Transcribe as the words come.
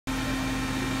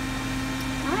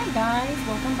guys,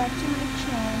 welcome back to my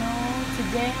channel.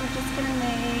 Today I'm just gonna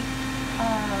make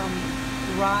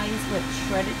rice with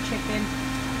shredded chicken.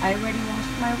 I already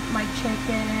washed my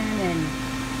chicken and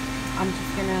I'm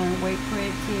just gonna wait for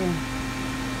it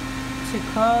to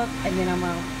cook, and then I'm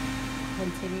gonna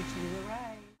continue to do the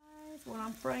rice. Guys, while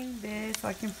I'm frying this, so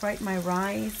I can fry my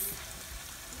rice,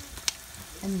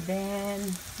 and then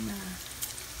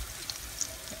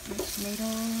get my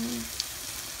tomatoes.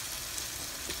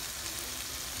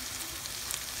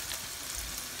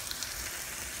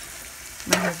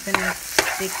 My husband has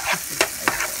big pieces.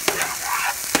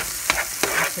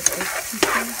 I put big pieces.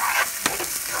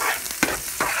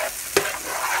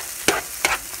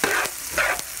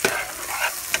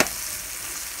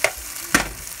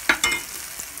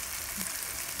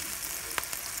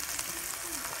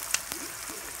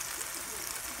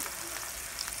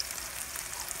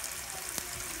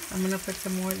 I'm gonna put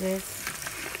some more of this.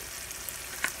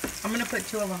 I'm gonna put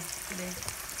 2 of them today.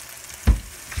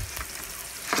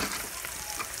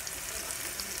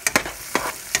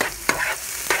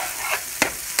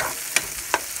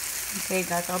 Okay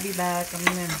guys, I'll be back.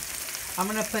 I'm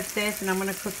gonna put this and I'm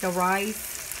gonna cook the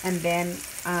rice, and then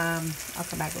I'll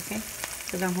come back, okay?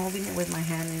 Because I'm holding it with my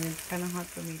hand and it's kind of hard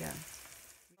for me to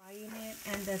frying it.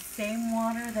 And the same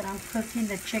water that I'm cooking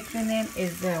the chicken in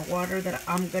is the water that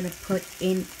I'm gonna put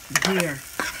in here.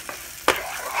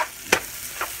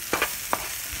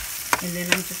 And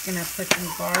then I'm just gonna put some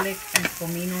garlic and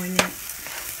comino in it.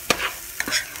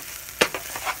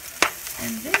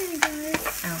 And then guys,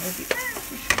 I will be back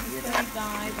to show you that.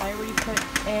 Guys, I already put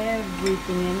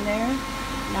everything in there.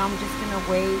 Now I'm just gonna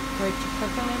wait for it to cook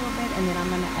a little bit, and then I'm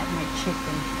gonna add my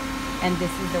chicken. And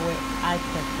this is the way I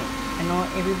cook it. I know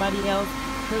everybody else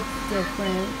cooks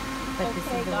different, but this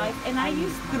is the way. And I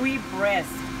use 3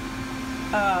 breasts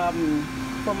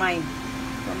for my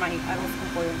arroz con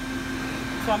pollo.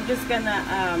 So I'm just gonna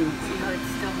see how it's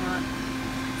still hot.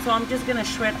 So I'm just gonna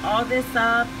shred all this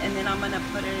up, and then I'm gonna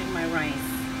put it in my rice.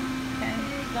 Okay,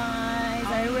 guys,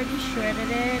 I already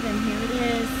shredded it, and here it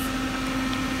is.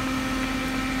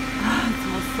 Oh, it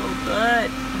smells so good.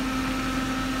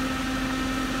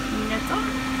 And that's all.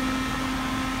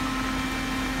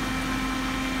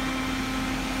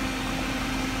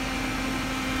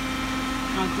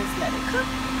 I'll just let it cook.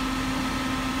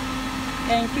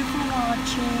 Thank you for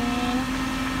watching.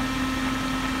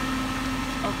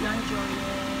 Hope you enjoyed it.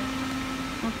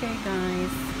 Okay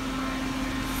guys,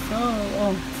 so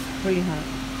it's pretty hot.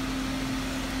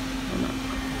 Hold on.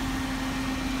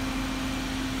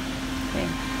 Okay,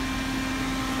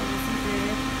 so this is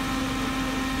it.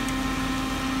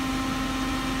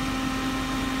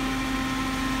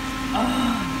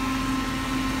 Oh,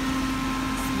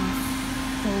 it smells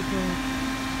so good.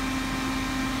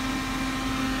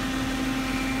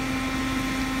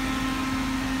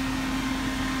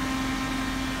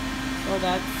 So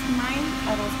that's my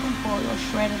arroz con pollo,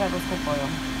 shredded arroz con pollo.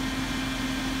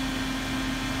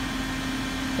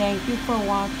 Thank you for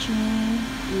watching.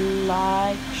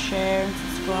 Like, share, and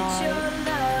subscribe. I need your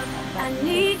love, I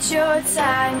need your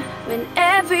time. When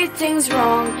everything's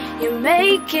wrong, you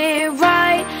make it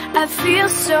right. I feel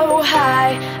so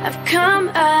high, I've come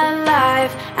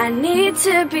alive. I need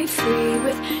to be free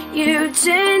with you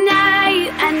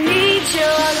tonight. I need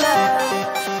your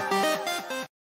love.